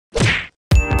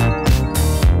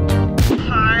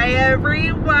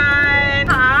everyone.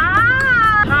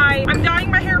 Hi. I'm dyeing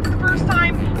my hair for the first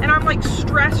time and I'm like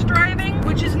stress driving,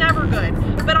 which is never good.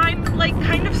 But I'm like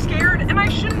kind of scared and I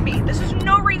shouldn't be. This is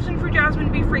no reason for Jasmine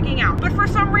to be freaking out. But for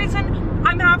some reason,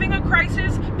 I'm having a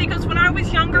crisis because when I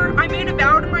was younger, I made a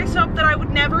vow to myself that I would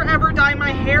never ever dye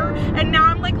my hair, and now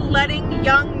I'm like letting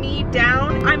young me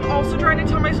down. I'm also trying to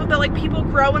tell myself that like people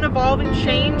grow and evolve and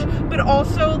change, but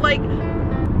also like,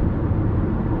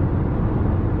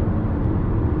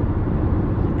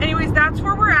 anyways, that's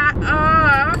where we're at.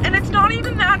 And it's not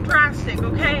even that drastic,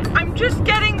 okay? I'm just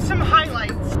getting some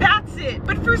highlights. That's it.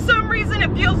 But for some reason,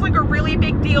 it feels like a really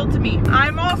big deal to me.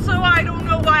 I don't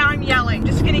know why I'm yelling.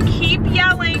 Just gonna keep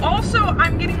yelling. Also,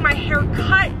 I'm getting my hair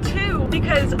cut too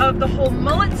because of the whole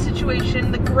mullet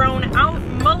situation, the grown out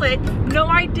mullet. No,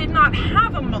 I did not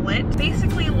have a mullet.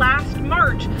 Basically, last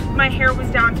March, my hair was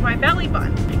down to my belly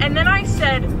button. And then I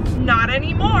said, not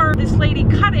anymore. This lady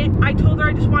cut it. I told her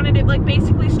I just wanted it like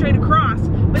basically straight across.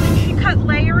 But then she cut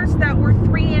layers that were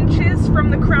 3 inches from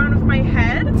the crown of my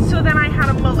head. So then I had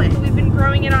a mullet. We've been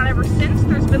growing it out ever since.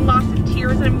 There's been lots of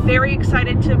tears and I'm very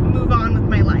excited to move on with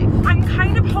my life. I'm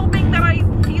kind of hoping that I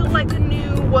feel like a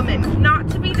new woman. Not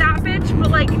to be that bitch,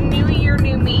 but like new year,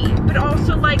 new me. But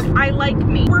also like, I like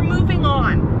me. We're moving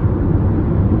on.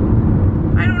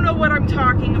 I don't know what I'm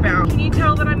talking about. Can you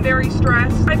tell that I'm very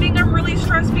stressed? I think I'm really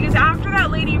stressed because after that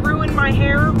lady ruined my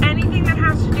hair, anything that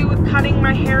has to do with cutting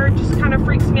my hair just kind of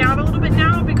freaks me out a little bit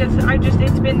now because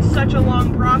it's been such a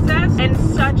long process and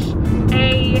such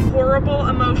a horrible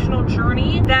emotional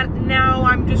journey that now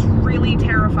I'm just really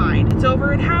terrified. It's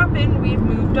over, it happened, we've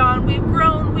moved on, we've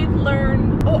grown, we've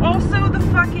learned. Oh, also the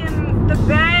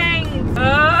bangs.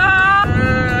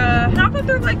 Not that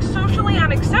they're like socially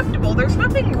unacceptable. There's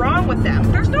nothing wrong with them.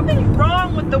 There's nothing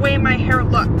wrong with the way my hair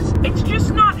looks. It's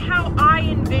just not how I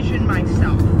envision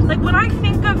myself. Like when I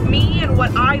think of me and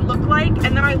what I look like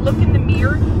and then I look in the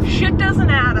mirror, shit doesn't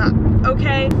add up,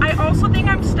 okay? I also think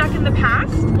I'm stuck in the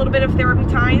past. A little bit of therapy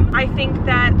time. I think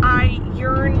that I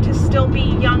yearn to still be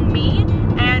young me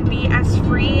and be as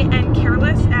free and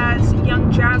careless as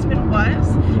young Jasmine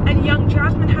was. And young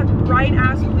Jasmine had bright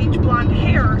ass bleach blonde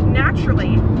hair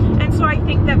naturally. And so I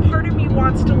think that part of me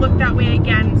wants to look that way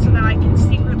again so that I can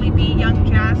secretly be young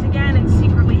Jazz again and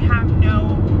secretly have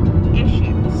no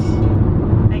issues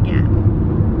again.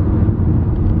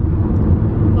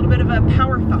 A little bit of a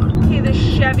power thought. Okay, the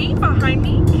Chevy behind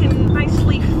me can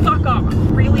nicely fuck off.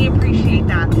 Really appreciate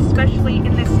that, especially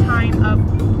in this time of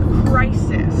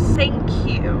crisis. Thank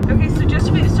you. Okay, so just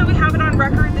so we have it on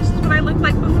record, this is what I looked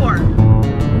like before.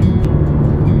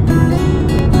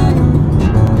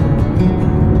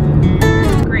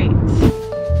 Great.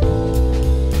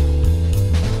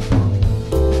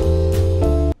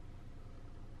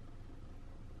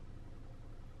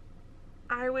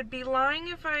 I would be lying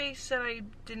if I said I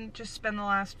didn't just spend the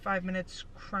last 5 minutes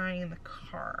crying in the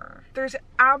car. There's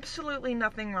absolutely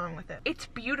nothing wrong with it. It's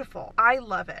beautiful. I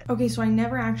love it. Okay, so I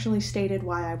never actually stated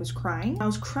why I was crying. I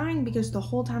was crying because the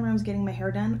whole time I was getting my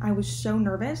hair done, I was so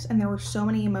nervous and there were so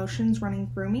many emotions running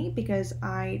through me because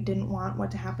I didn't want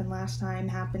what to happen last time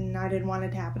happen and I didn't want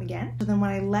it to happen again. So then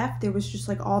when I left, there was just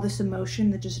like all this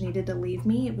emotion that just needed to leave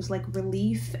me. It was like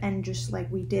relief and just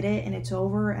like we did it and it's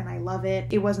over and I love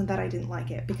it. It wasn't that I didn't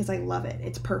like it because I love it.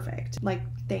 It's perfect. Like,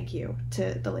 thank you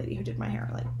to the lady who did my hair.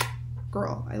 Like,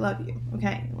 girl, I love you.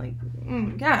 Okay, like,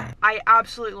 God. I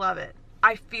absolutely love it.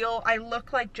 I feel I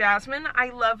look like Jasmine. I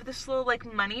love this little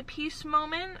like money piece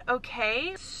moment.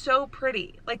 Okay, so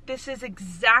pretty. Like this is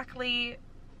exactly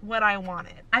what I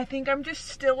wanted. I think I'm just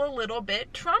still a little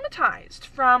bit traumatized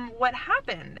from what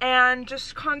happened and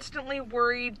just constantly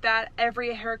worried that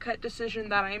every haircut decision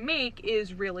that I make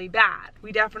is really bad.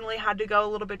 We definitely had to go a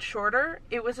little bit shorter.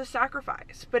 It was a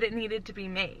sacrifice, but it needed to be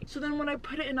made. So then when I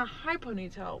put it in a high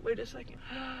ponytail, wait a second.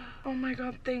 Oh my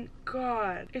God, thank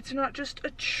God. It's not just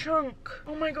a chunk.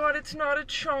 Oh my God, it's not a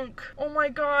chunk. Oh my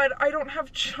God, I don't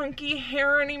have chunky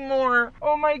hair anymore.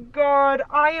 Oh my God,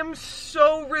 I am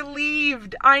so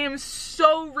relieved. I am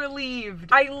so relieved.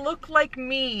 I look like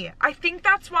me. I think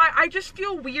that's why I just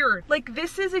feel weird. Like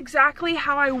this is exactly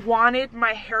how I wanted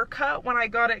my haircut when I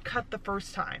got it cut the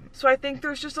first time. So I think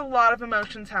there's just a lot of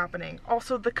emotions happening.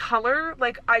 Also the color,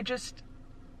 like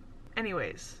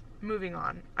anyways, moving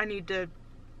on. I need to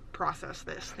process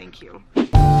this. Thank you.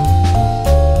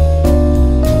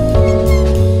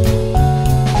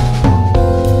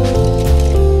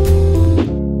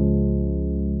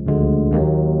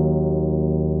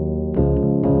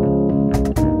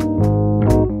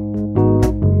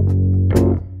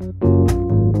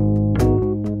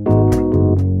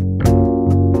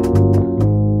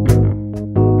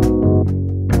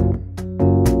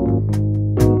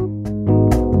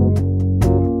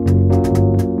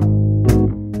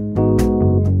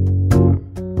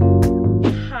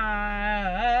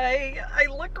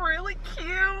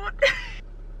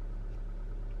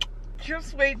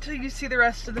 Just wait till you see the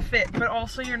rest of the fit, but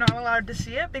also you're not allowed to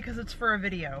see it because it's for a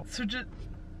video. So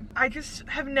I just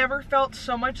have never felt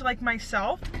so much like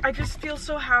myself. I just feel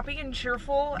so happy and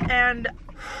cheerful, and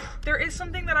there is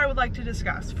something that I would like to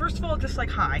discuss. First of all, just like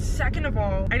hi. Second of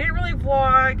all, I didn't really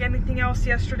vlog anything else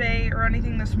yesterday or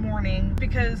anything this morning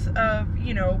because of,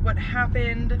 you know, what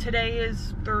happened. Today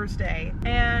is Thursday,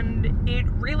 and it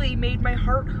really made my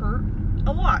heart hurt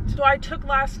a lot. So I took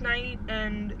last night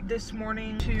and this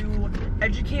morning to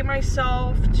educate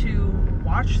myself, to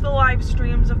watch the live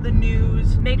streams of the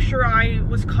news, make sure I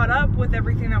was caught up with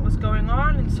everything that was going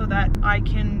on, and so that I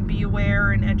can be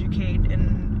aware and educate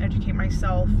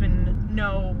myself and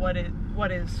know what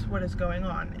is going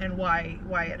on and why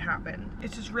it happened.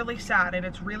 It's just really sad, and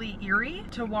it's really eerie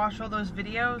to watch all those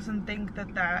videos and think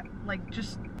that like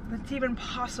just that's even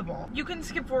possible. You can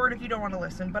skip forward if you don't want to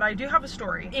listen, but I do have a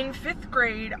story. In 5th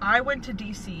grade, I went to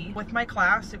DC with my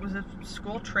class. It was a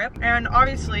school trip, and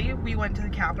obviously we went to the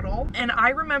Capitol, and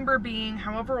I remember being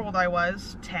however old I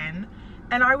was, 10,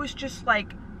 and I was just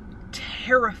like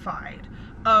terrified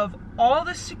of all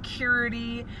the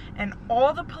security and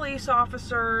all the police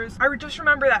officers. I just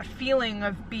remember that feeling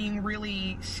of being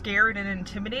really scared and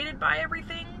intimidated by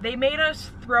everything. They made us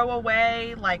throw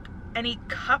away like any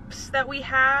cups that we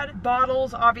had,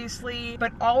 bottles obviously,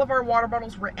 but all of our water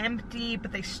bottles were empty,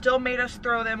 but they still made us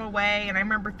throw them away, and I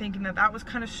remember thinking that was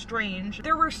kind of strange.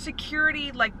 There were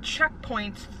security like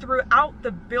checkpoints throughout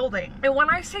the building, and when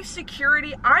I say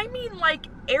security, I mean like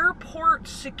airport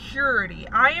security.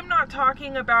 I am not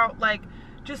talking about like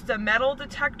just a metal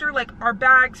detector. Like our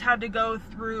bags had to go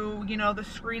through, you know, the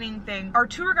screening thing. Our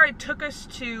tour guide took us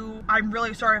to, I'm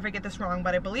really sorry if I get this wrong,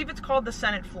 but I believe it's called the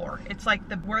Senate floor. It's like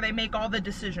where they make all the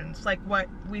decisions, like what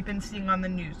we've been seeing on the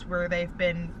news, where they've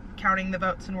been counting the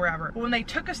votes and wherever. When they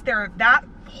took us there, that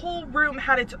whole room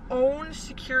had its own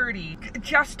security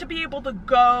just to be able to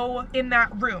go in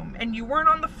that room, and you weren't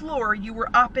on the floor, you were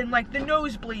up in like the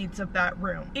nosebleeds of that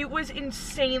room. It was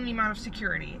insane, the amount of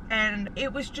security, and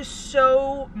it was just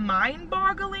so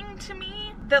mind-boggling to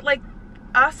me that like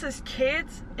us as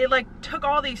kids, it like took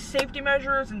all these safety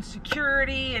measures and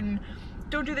security and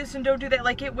don't do this and don't do that.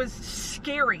 Like it was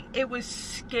scary. It was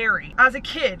scary. As a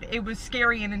kid, it was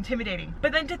scary and intimidating.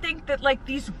 But then to think that like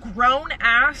these grown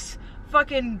ass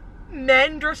fucking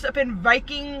men dressed up in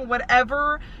Viking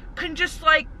whatever can just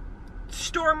like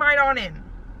storm right on in.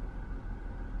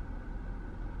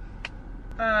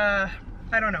 I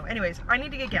don't know. Anyways, I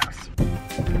need to get gas.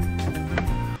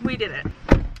 We did it.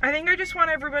 I think I just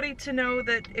want everybody to know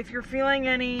that if you're feeling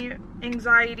any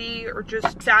anxiety or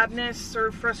just sadness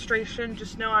or frustration,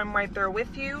 just know I'm right there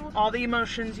with you. All the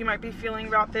emotions you might be feeling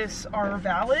about this are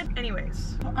valid.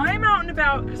 Anyways, I'm out and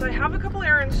about because I have a couple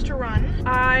errands to run.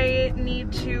 I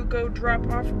need to go drop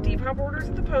off Depop orders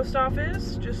at the post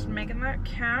office, just making that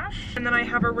cash. And then I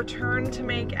have a return to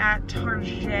make at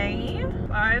Target.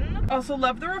 Fun. Also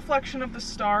love the reflection of the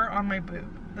star on my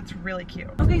boob. That's really cute.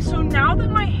 Okay, so now that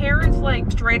my hair is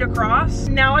like straight across,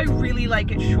 now I really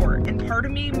like it short. And part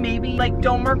of me maybe like,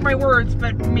 don't mark my words,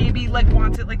 but maybe like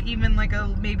wants it like even like a,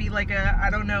 maybe like a, I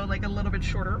don't know, like a little bit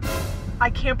shorter. I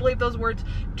can't believe those words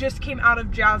just came out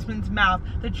of Jasmine's mouth.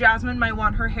 That Jasmine might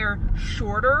want her hair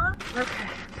shorter. Okay,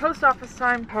 post office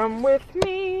time. Come with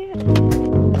me.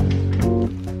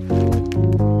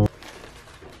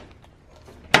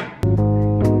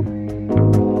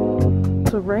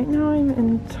 So right now I'm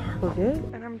in Target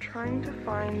and I'm trying to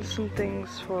find some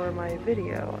things for my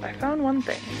video. I found one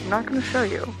thing. I'm not going to show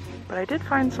you, but I did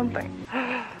find something.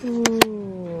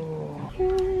 Ooh.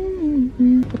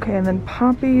 Okay, and then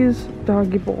Poppy's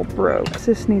doggy bowl broke.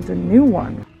 Sis needs a new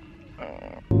one.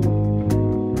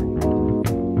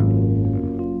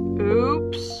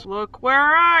 Oops, look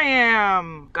where I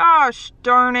am. Gosh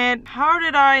darn it. How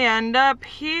did I end up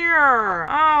here?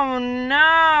 Oh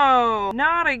no,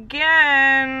 not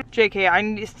again. JK,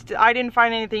 I didn't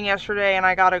find anything yesterday and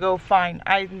I gotta go find.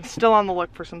 I'm still on the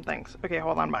look for some things. Okay,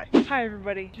 hold on, bye. Hi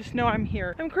everybody, just know I'm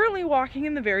here. I'm currently walking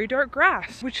in the very dark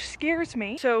grass, which scares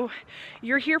me. So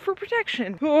you're here for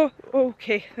protection. Oh,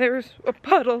 okay, there's a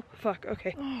puddle. Fuck,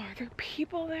 okay. Oh, are there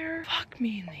people there? Fuck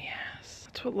me in the ass.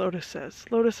 That's what Lotus says.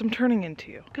 Lotus, I'm turning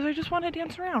into you. Because I just want to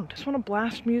dance around. I just want to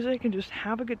blast music and just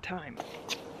have a good time.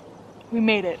 We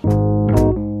made it.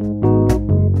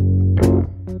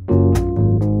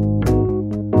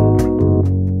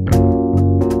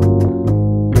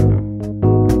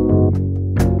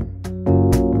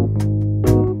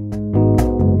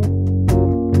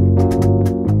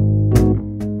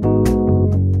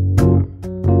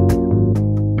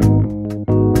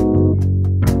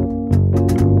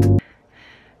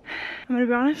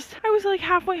 I was like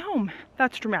halfway home.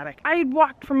 That's dramatic. I had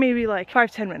walked for maybe like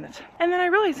 5-10 minutes. And then I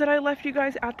realized that I left you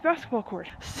guys at the basketball court.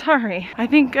 Sorry. I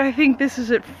think this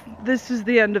is it. This is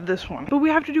the end of this one. But we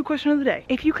have to do question of the day.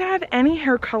 If you could have any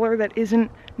hair color that isn't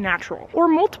natural, or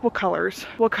multiple colors,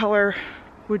 what color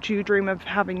would you dream of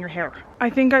having your hair? I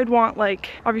think I'd want like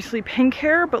obviously pink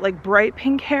hair, but like bright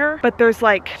pink hair, but there's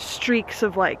like streaks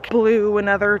of like blue and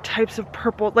other types of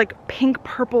purple, like pink,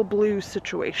 purple, blue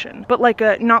situation, but like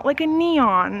not like a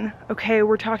neon. Okay,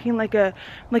 we're talking like a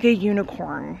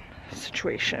unicorn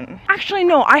situation. Actually,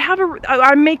 no,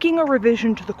 I'm making a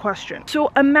revision to the question.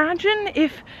 So imagine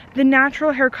if the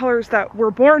natural hair colors that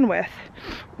we're born with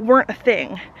weren't a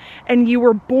thing, and you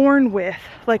were born with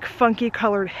like funky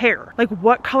colored hair. Like,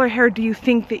 what color hair do you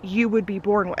think that you would be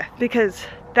born with? Because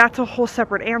that's a whole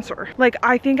separate answer. Like,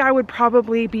 I think I would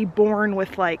probably be born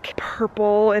with like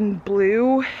purple and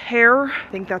blue hair.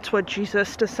 I think that's what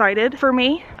Jesus decided for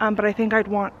me. But I think I'd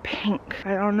want pink.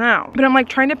 I don't know. But I'm like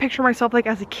trying to picture myself like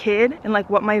as a kid and like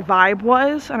what my vibe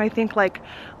was. And I think like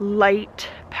light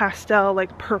pastel,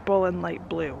 like purple and light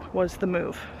blue was the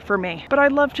move for me. But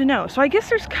I'd love to know. So I guess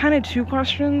there's kind of two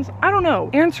questions. I don't know.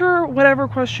 Answer whatever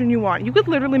question you want. You could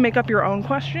literally make up your own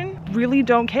question. Really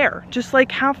don't care. Just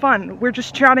like have fun. We're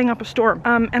just chatting up a storm.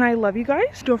 And I love you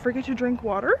guys. Don't forget to drink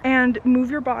water and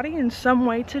move your body in some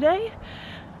way today.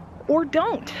 Or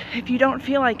don't, if you don't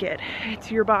feel like it.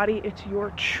 It's your body, it's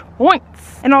your choice.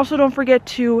 And also don't forget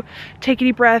to take a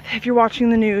deep breath if you're watching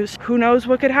the news. Who knows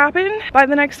what could happen by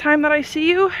the next time that I see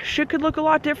you? Shit could look a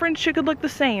lot different, shit could look the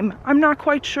same. I'm not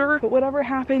quite sure, but whatever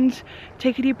happens,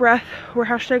 take a deep breath. We're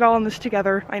hashtag all in this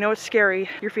together. I know it's scary,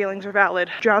 your feelings are valid.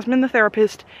 Jasmine the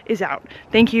therapist is out.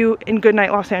 Thank you and good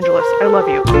night, Los Angeles. I love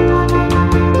you.